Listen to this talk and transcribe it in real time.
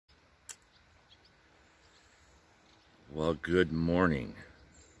Well, good morning.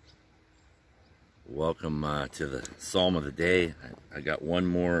 Welcome to the Psalm of the Day. I got one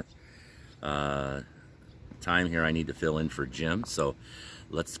more time here I need to fill in for Jim. So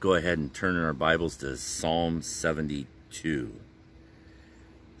let's go ahead and turn in our Bibles to Psalm 72.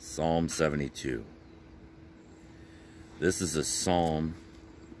 Psalm 72. This is a psalm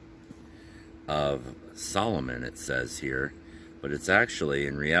of Solomon, it says here, but it's actually,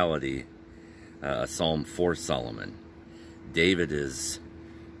 in reality, a psalm for Solomon. David is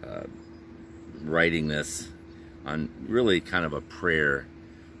writing this on really kind of a prayer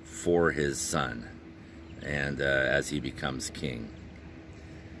for his son and as he becomes king.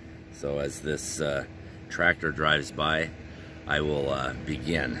 So as this tractor drives by, I will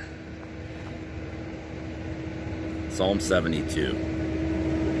begin. Psalm 72.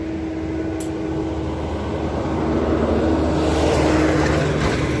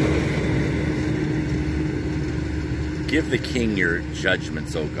 Give the king your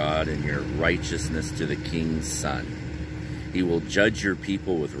judgments, O God, and your righteousness to the king's son. He will judge your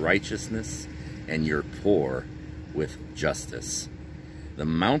people with righteousness and your poor with justice. The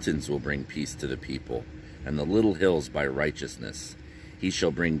mountains will bring peace to the people, and the little hills by righteousness. He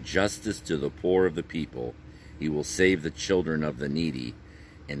shall bring justice to the poor of the people. He will save the children of the needy,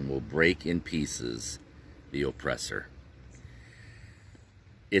 and will break in pieces the oppressor.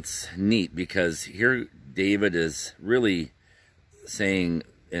 It's neat because here David is really saying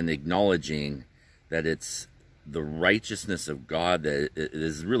and acknowledging that it's the righteousness of God that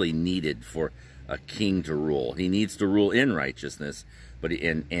is really needed for a king to rule. He needs to rule in righteousness, but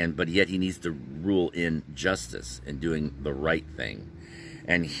yet he needs to rule in justice and doing the right thing.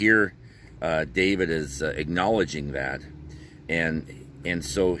 And here David is acknowledging that, and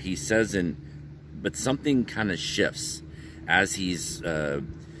so he says but something kind of shifts as he's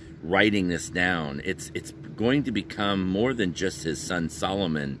writing this down. It's going to become more than just his son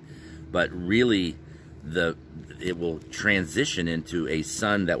Solomon, but really it will transition into a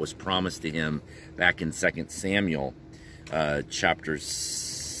son that was promised to him back in 2 Samuel chapter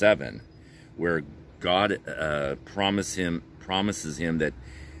 7, where God promises him that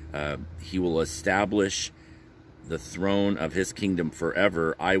he will establish the throne of his kingdom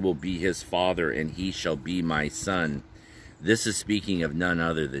forever. I will be his father, and he shall be my son. This is speaking of none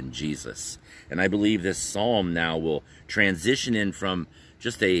other than Jesus. And I believe this psalm now will transition in from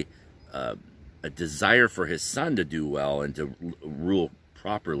just a desire for his son to do well and to rule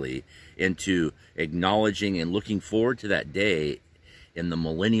properly into acknowledging and looking forward to that day in the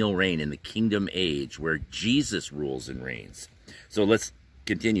millennial reign, in the kingdom age, where Jesus rules and reigns. So let's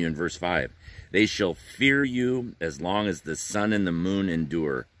continue in verse 5. They shall fear you as long as the sun and the moon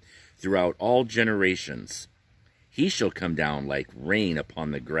endure, throughout all generations. He shall come down like rain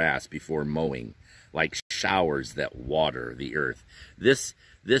upon the grass before mowing, like showers that water the earth. This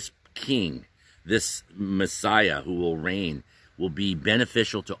king, this Messiah who will reign, will be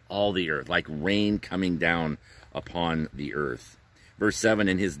beneficial to all the earth, like rain coming down upon the earth. Verse 7,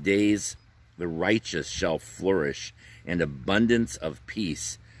 in his days the righteous shall flourish, and abundance of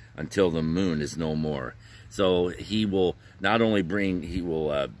peace until the moon is no more. So he will not only bring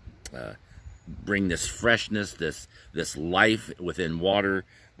this freshness, this life within water,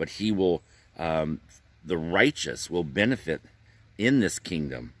 but he will, the righteous will benefit in this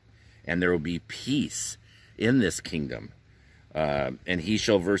kingdom, and there will be peace in this kingdom. And he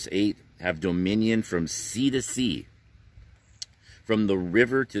shall, verse 8, have dominion from sea to sea, from the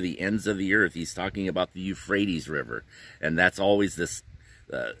river to the ends of the earth. He's talking about the Euphrates River, and that's always this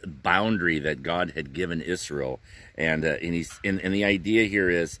boundary that God had given Israel. And the idea here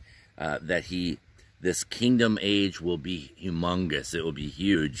is that this kingdom age will be humongous. It will be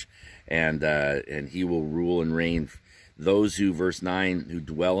huge, and he will rule and reign. Those who, verse 9, who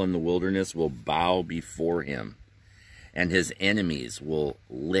dwell in the wilderness will bow before him, and his enemies will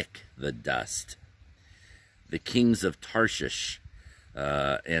lick the dust. The kings of Tarshish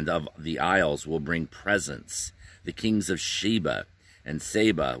and of the isles will bring presents. The kings of Sheba and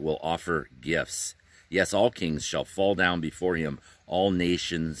Seba will offer gifts. Yes, all kings shall fall down before him. All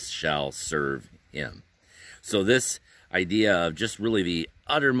nations shall serve him. So this idea of just really the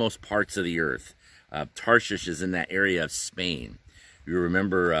uttermost parts of the earth. Tarshish is in that area of Spain. You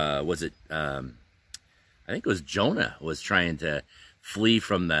remember, I think it was Jonah was trying to flee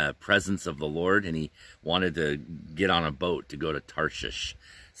from the presence of the Lord, and he wanted to get on a boat to go to Tarshish.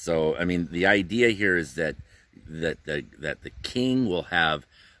 So, I mean, the idea here is that the king will have,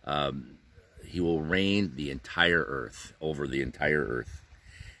 he will reign the entire earth, over the entire earth.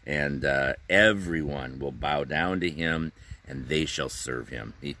 And everyone will bow down to him, and they shall serve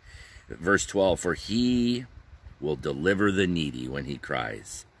him. Verse 12, for he will deliver the needy when he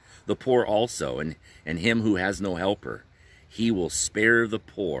cries, the poor also, and him who has no helper. He will spare the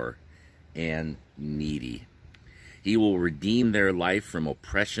poor and needy. He will redeem their life from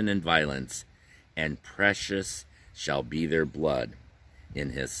oppression and violence, and precious shall be their blood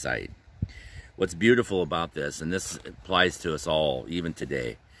in his sight. What's beautiful about this, and this applies to us all, even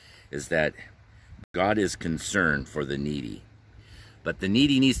today, is that God is concerned for the needy. But the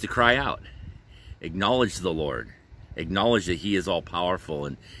needy needs to cry out. Acknowledge the Lord. Acknowledge that he is all powerful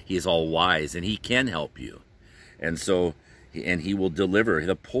and he is all wise and he can help you. And so, and he will deliver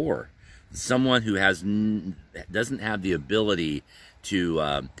the poor. Someone who doesn't have the ability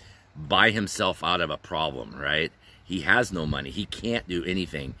to buy himself out of a problem, right? He has no money. He can't do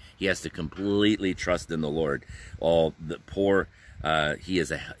anything. He has to completely trust in the Lord. All the poor, he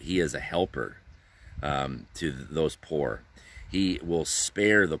is a helper to those poor. He will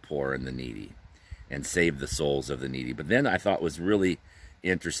spare the poor and the needy and save the souls of the needy. But then I thought was really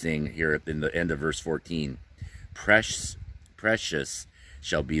interesting here in the end of verse 14, precious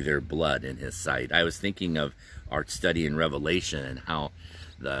shall be their blood in his sight. I was thinking of our study in Revelation and how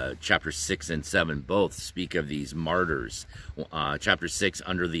the chapter 6 and 7 both speak of these martyrs. Chapter 6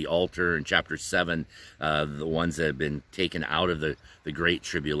 under the altar, and chapter 7 the ones that have been taken out of the great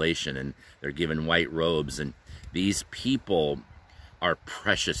tribulation, and they're given white robes. And these people are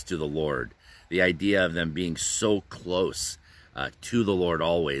precious to the Lord. The idea of them being so close to the Lord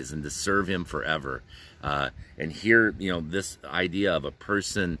always and to serve him forever. And here, you know, this idea of a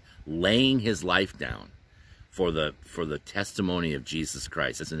person laying his life down for the testimony of Jesus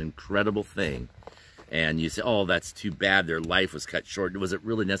Christ. It's an incredible thing. And you say, oh, that's too bad their life was cut short. Was it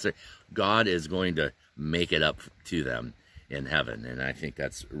really necessary? God is going to make it up to them in heaven. And I think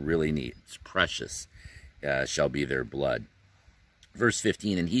that's really neat. It's precious shall be their blood. Verse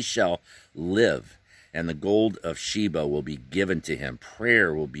 15, and he shall live, and the gold of Sheba will be given to him.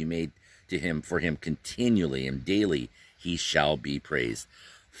 Prayer will be made to him for him continually, and daily he shall be praised.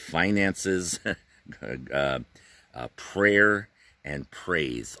 Finances, prayer, and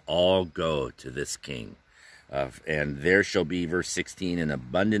praise all go to this king. And there shall be, verse 16, an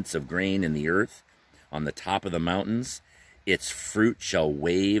abundance of grain in the earth on the top of the mountains. Its fruit shall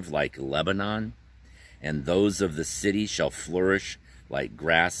wave like Lebanon, and those of the city shall flourish like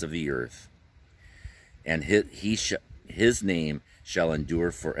grass of the earth. And his name shall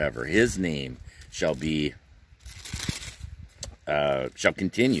endure forever. His name shall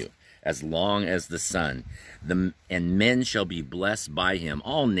continue as long as the sun. And men shall be blessed by him.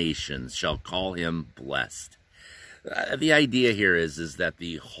 All nations shall call him blessed. The idea here is that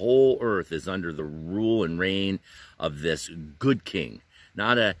the whole earth is under the rule and reign of this good king.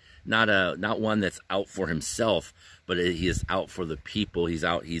 Not one that's out for himself, but he is out for the people. He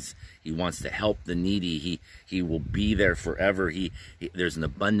wants to help the needy. He will be there forever. There's an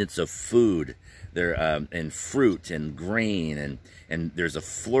abundance of food there, and fruit and grain, and there's a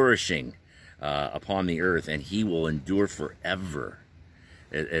flourishing upon the earth, and he will endure forever.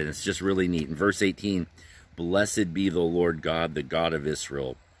 And it's just really neat. In verse 18, blessed be the Lord God, the God of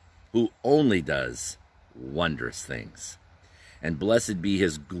Israel, who only does wondrous things. And blessed be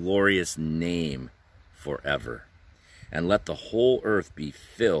his glorious name forever. And let the whole earth be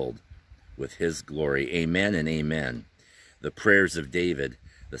filled with his glory. Amen and amen. The prayers of David,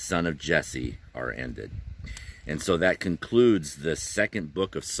 the son of Jesse, are ended. And so that concludes the second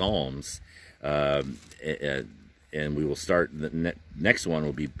book of Psalms. And we will start, the next one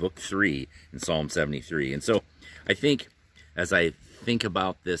will be book 3 in Psalm 73. And so I think as I think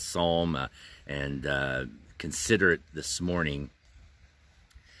about this psalm and consider it this morning,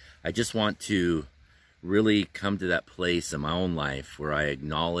 I just want to really come to that place in my own life where I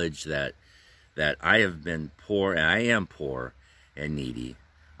acknowledge that I have been poor, and I am poor and needy.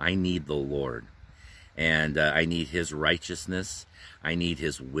 I need the Lord, and I need his righteousness. I need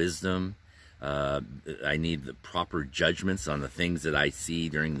his wisdom. I need the proper judgments on the things that I see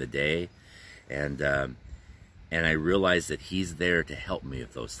during the day, and I realize that he's there to help me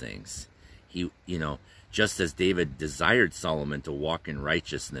with those things. He, you know, just as David desired Solomon to walk in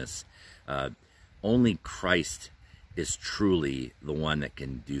righteousness, only Christ is truly the one that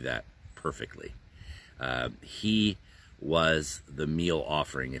can do that perfectly. He was the meal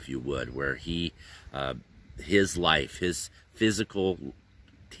offering, if you would, where his life, his physical,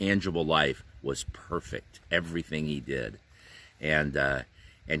 tangible life was perfect. Everything he did, and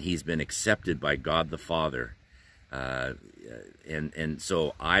he's been accepted by God the Father. And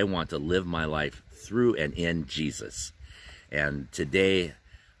so I want to live my life through and in Jesus. And today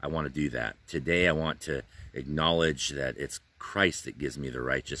I want to do that. Today I want to acknowledge that it's Christ that gives me the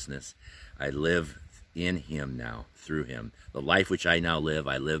righteousness. I live in him now, through him. The life which I now live,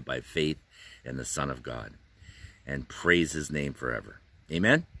 I live by faith in the Son of God, and praise his name forever.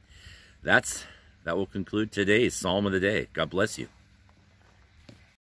 Amen. That will conclude today's Psalm of the Day. God bless you.